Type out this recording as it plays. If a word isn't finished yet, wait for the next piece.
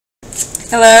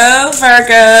Hello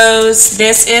Virgos,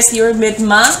 this is your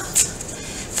mid-month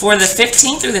for the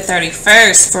 15th through the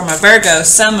 31st for my Virgo,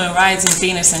 Sun, Moon, Rising,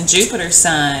 Venus, and Jupiter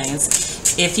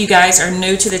signs. If you guys are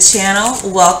new to the channel,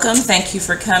 welcome. Thank you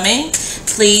for coming.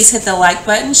 Please hit the like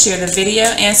button, share the video,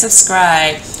 and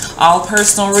subscribe. All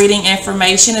personal reading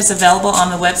information is available on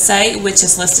the website, which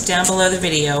is listed down below the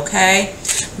video, okay?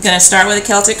 I'm going to start with a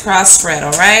Celtic cross spread,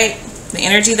 all right? The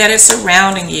energy that is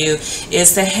surrounding you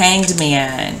is the Hanged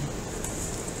Man.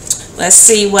 Let's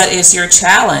see what is your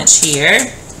challenge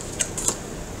here.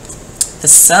 The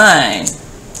Sun.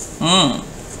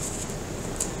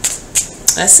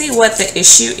 Let's see what the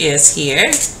issue is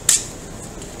here.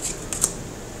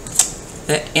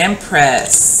 The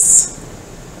Empress.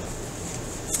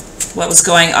 What was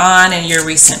going on in your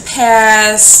recent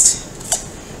past?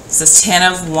 It's the Ten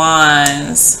of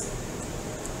Wands.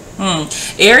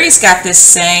 Aries got this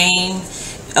same,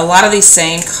 a lot of these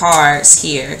same cards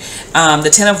here. The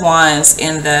Ten of Wands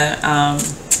in the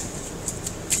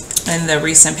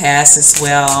recent past as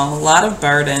well. A lot of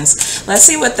burdens. Let's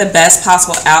see what the best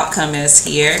possible outcome is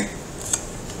here.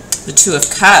 The Two of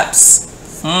Cups.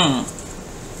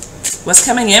 What's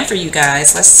coming in for you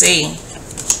guys? Let's see.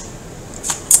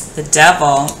 The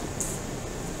Devil.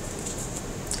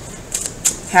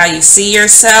 How you see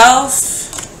yourself.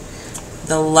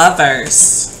 The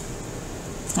Lovers.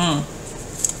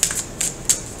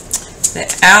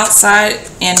 The outside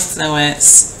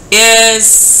influence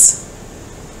is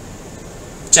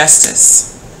Justice.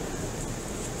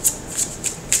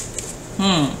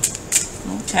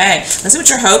 Okay, let's see what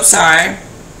your hopes are.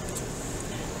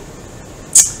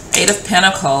 Eight of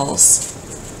Pentacles.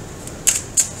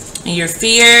 And your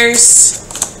fears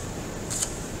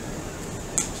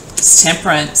is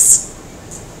Temperance.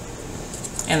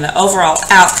 And the overall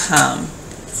outcome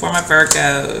for my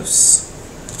Virgos,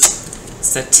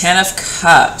 it's the Ten of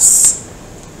Cups.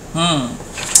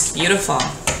 Beautiful.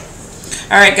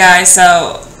 Alright guys,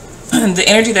 so the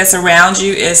energy that's around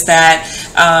you is that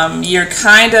you're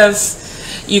kind of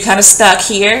stuck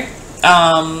here.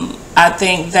 I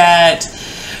think that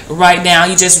right now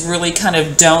you just really kind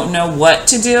of don't know what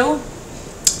to do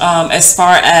as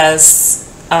far as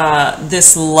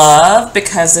this love,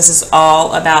 because this is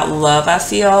all about love, I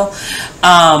feel.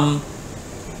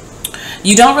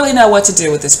 You don't really know what to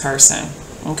do with this person,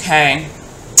 okay?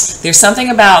 There's something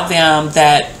about them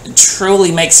that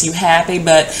truly makes you happy,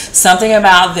 but something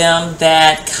about them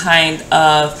that kind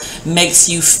of makes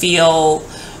you feel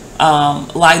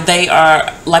like they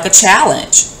are like a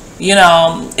challenge. You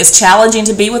know, it's challenging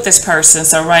to be with this person.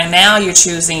 So right now you're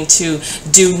choosing to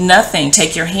do nothing,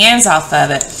 take your hands off of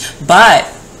it. But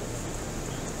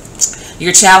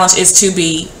your challenge is to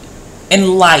be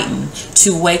enlightened,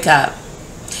 to wake up,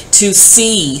 to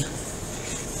see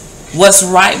what's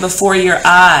right before your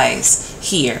eyes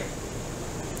here.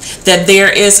 That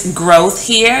there is growth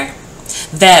here,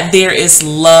 that there is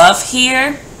love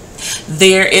here,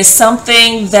 there is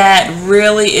something that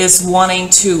really is wanting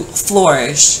to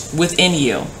flourish within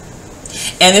you.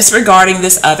 And it's regarding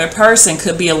this other person.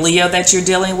 Could be a Leo that you're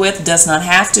dealing with, does not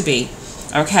have to be,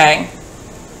 okay?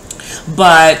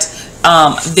 But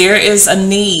there is a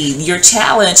need. Your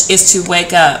challenge is to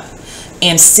wake up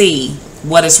and see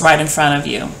what is right in front of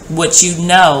you, what you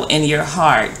know in your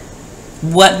heart,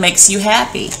 what makes you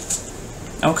happy,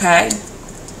 okay?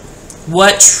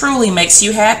 What truly makes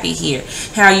you happy here.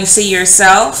 How you see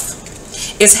yourself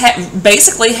is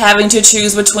basically having to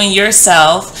choose between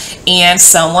yourself and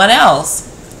someone else.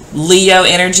 Leo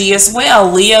energy as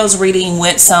well. Leo's reading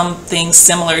went something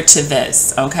similar to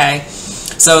this, okay?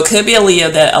 So it could be a Leo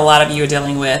that a lot of you are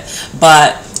dealing with,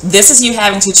 but this is you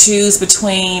having to choose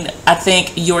between, I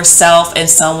think, yourself and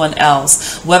someone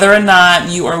else. Whether or not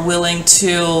you are willing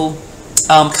to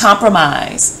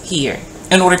compromise here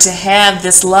in order to have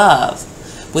this love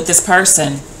with this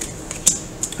person.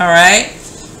 All right.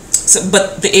 So,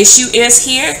 but the issue is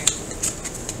here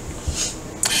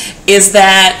is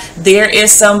that there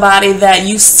is somebody that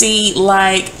you see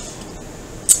like,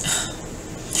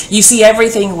 you see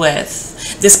everything with.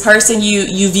 This person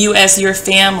you view as your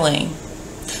family.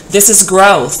 This is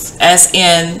growth, as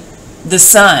in the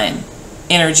Sun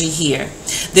energy here.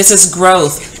 This is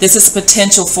growth. This is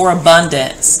potential for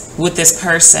abundance with this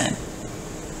person.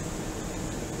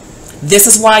 This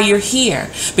is why you're here,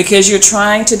 because you're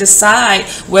trying to decide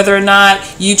whether or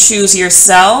not you choose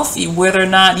yourself, whether or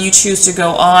not you choose to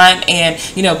go on and,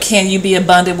 you know, can you be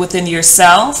abundant within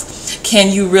yourself? Can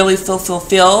you really feel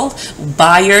fulfilled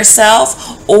by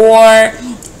yourself? Or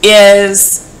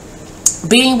is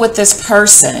being with this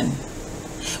person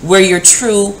where your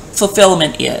true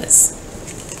fulfillment is?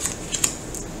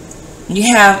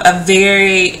 You have a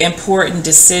very important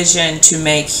decision to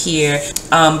make here,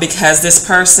 because this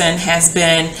person has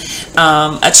been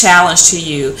a challenge to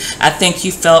you. I think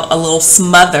you felt a little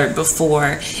smothered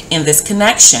before in this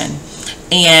connection.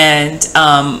 And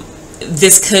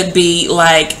this could be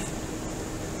like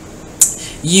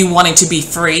you wanting to be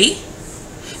free,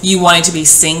 you wanting to be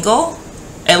single.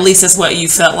 At least that's what you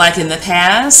felt like in the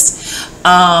past.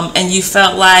 And you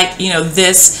felt like, you know,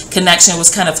 this connection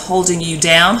was kind of holding you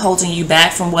down, holding you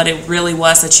back from what it really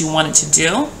was that you wanted to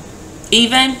do,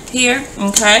 even here,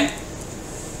 okay?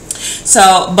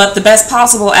 So, but the best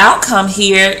possible outcome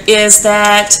here is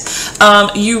that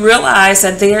you realize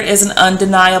that there is an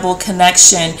undeniable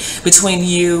connection between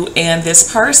you and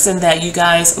this person, that you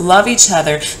guys love each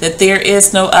other, that there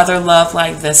is no other love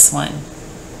like this one,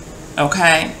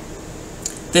 okay?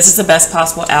 This is the best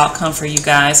possible outcome for you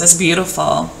guys. That's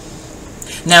beautiful.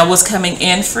 Now, what's coming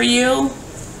in for you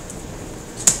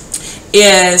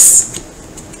is,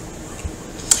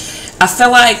 I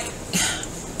feel like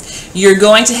you're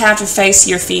going to have to face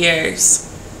your fears.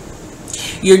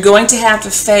 You're going to have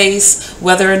to face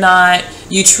whether or not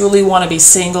you truly want to be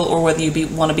single or whether you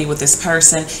want to be with this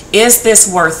person. Is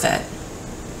this worth it?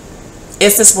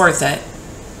 Is this worth it?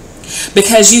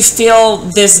 Because you feel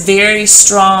this very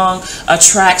strong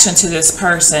attraction to this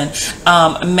person.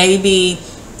 Maybe,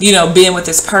 you know, being with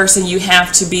this person, you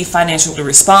have to be financially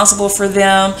responsible for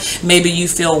them. Maybe you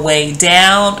feel weighed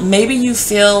down. Maybe you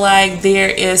feel like there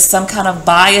is some kind of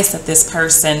bias that this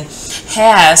person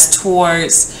has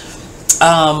towards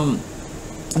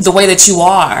the way that you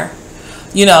are.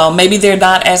 You know, maybe they're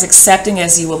not as accepting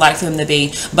as you would like for them to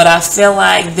be. But I feel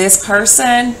like this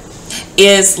person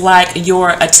is like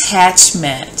your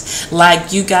attachment,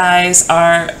 like you guys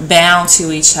are bound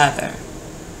to each other.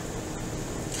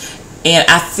 And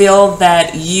I feel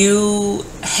that you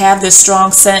have this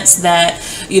strong sense that,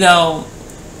 you know,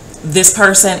 this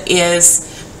person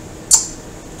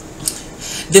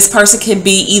can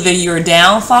be either your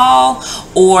downfall,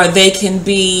 or they can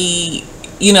be,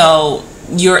 you know,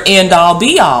 your end all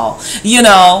be all, you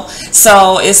know.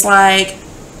 So it's like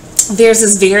there's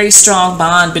this very strong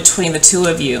bond between the two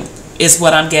of you, is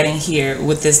what I'm getting here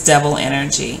with this devil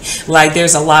energy. Like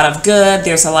there's a lot of good,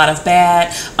 there's a lot of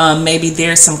bad. Maybe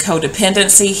there's some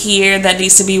codependency here that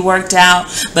needs to be worked out,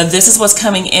 but this is what's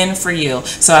coming in for you.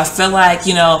 So I feel like,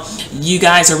 you know, you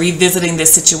guys are revisiting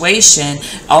this situation.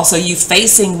 Also, you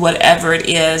facing whatever it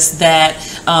is that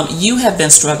you have been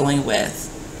struggling with.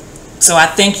 So I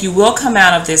think you will come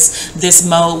out of this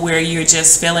mode where you're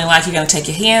just feeling like you're going to take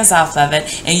your hands off of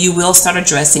it, and you will start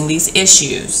addressing these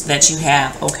issues that you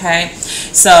have, okay?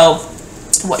 So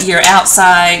what your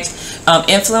outside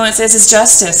influence is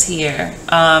justice here.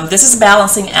 This is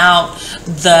balancing out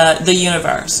the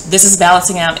universe. This is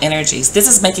balancing out energies. This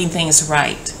is making things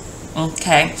right.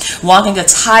 Okay, walking a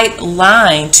tight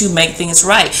line to make things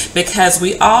right, because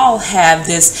we all have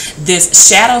this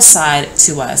shadow side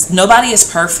to us. Nobody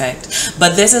is perfect,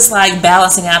 but this is like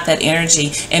balancing out that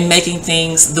energy and making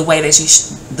things the way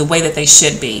that they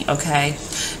should be. Okay,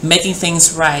 making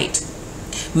things right,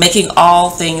 making all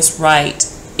things right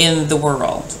in the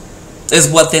world is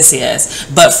what this is.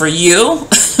 But for you,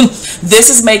 this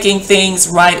is making things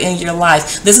right in your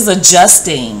life. This is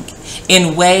adjusting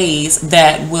in ways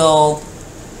that will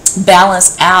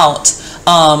balance out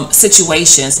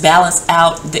situations, balance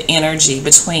out the energy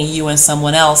between you and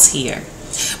someone else here.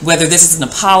 Whether this is an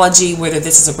apology, whether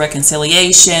this is a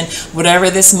reconciliation, whatever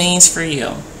this means for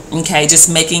you. Okay,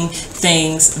 just making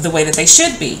things the way that they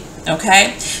should be.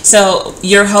 Okay, so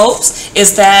your hopes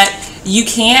is that you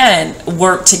can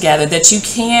work together, that you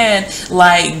can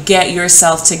like get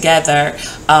yourself together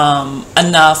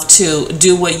enough to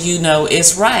do what you know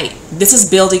is right. This is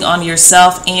building on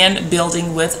yourself and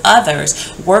building with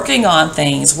others, working on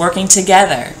things, working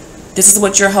together. This is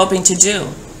what you're hoping to do,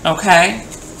 okay?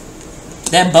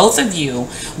 That both of you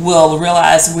will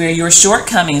realize where your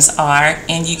shortcomings are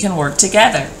and you can work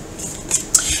together.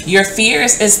 Your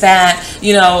fears is that,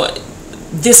 you know,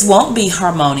 this won't be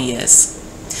harmonious,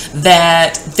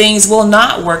 that things will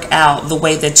not work out the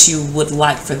way that you would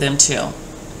like for them to.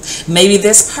 Maybe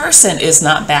this person is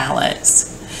not balanced.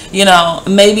 You know,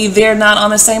 maybe they're not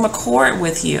on the same accord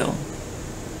with you.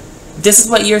 This is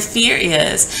what your fear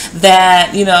is,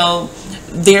 that, you know,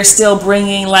 they're still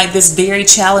bringing like this very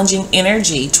challenging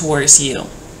energy towards you.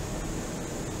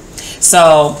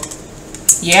 So,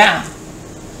 yeah.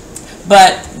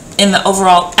 But in the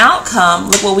overall outcome,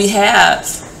 look what we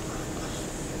have.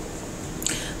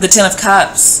 The Ten of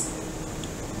Cups.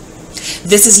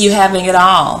 This is you having it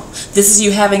all. This is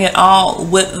you having it all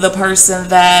with the person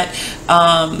that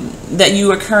that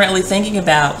you are currently thinking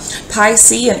about.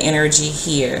 Piscean energy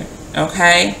here,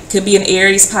 okay? Could be an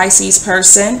Aries, Pisces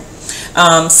person.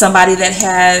 Somebody that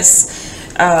has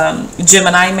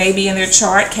Gemini maybe in their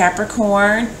chart,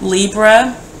 Capricorn,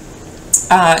 Libra,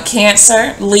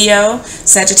 Cancer, Leo,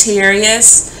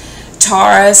 Sagittarius,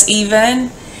 Taurus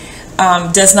even.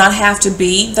 Does not have to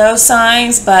be those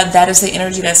signs, but that is the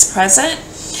energy that's present.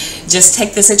 Just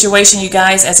take the situation, you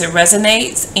guys, as it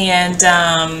resonates, and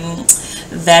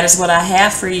that is what I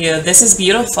have for you. This is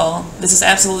beautiful. This is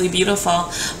absolutely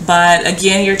beautiful. But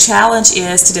again, your challenge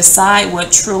is to decide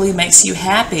what truly makes you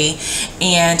happy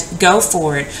and go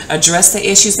for it. Address the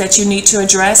issues that you need to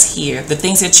address here, the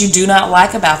things that you do not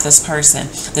like about this person,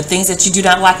 the things that you do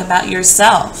not like about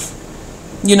yourself,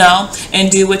 you know,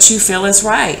 and do what you feel is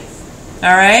right.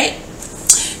 All right?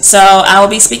 So I will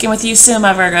be speaking with you soon,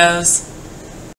 my Virgos.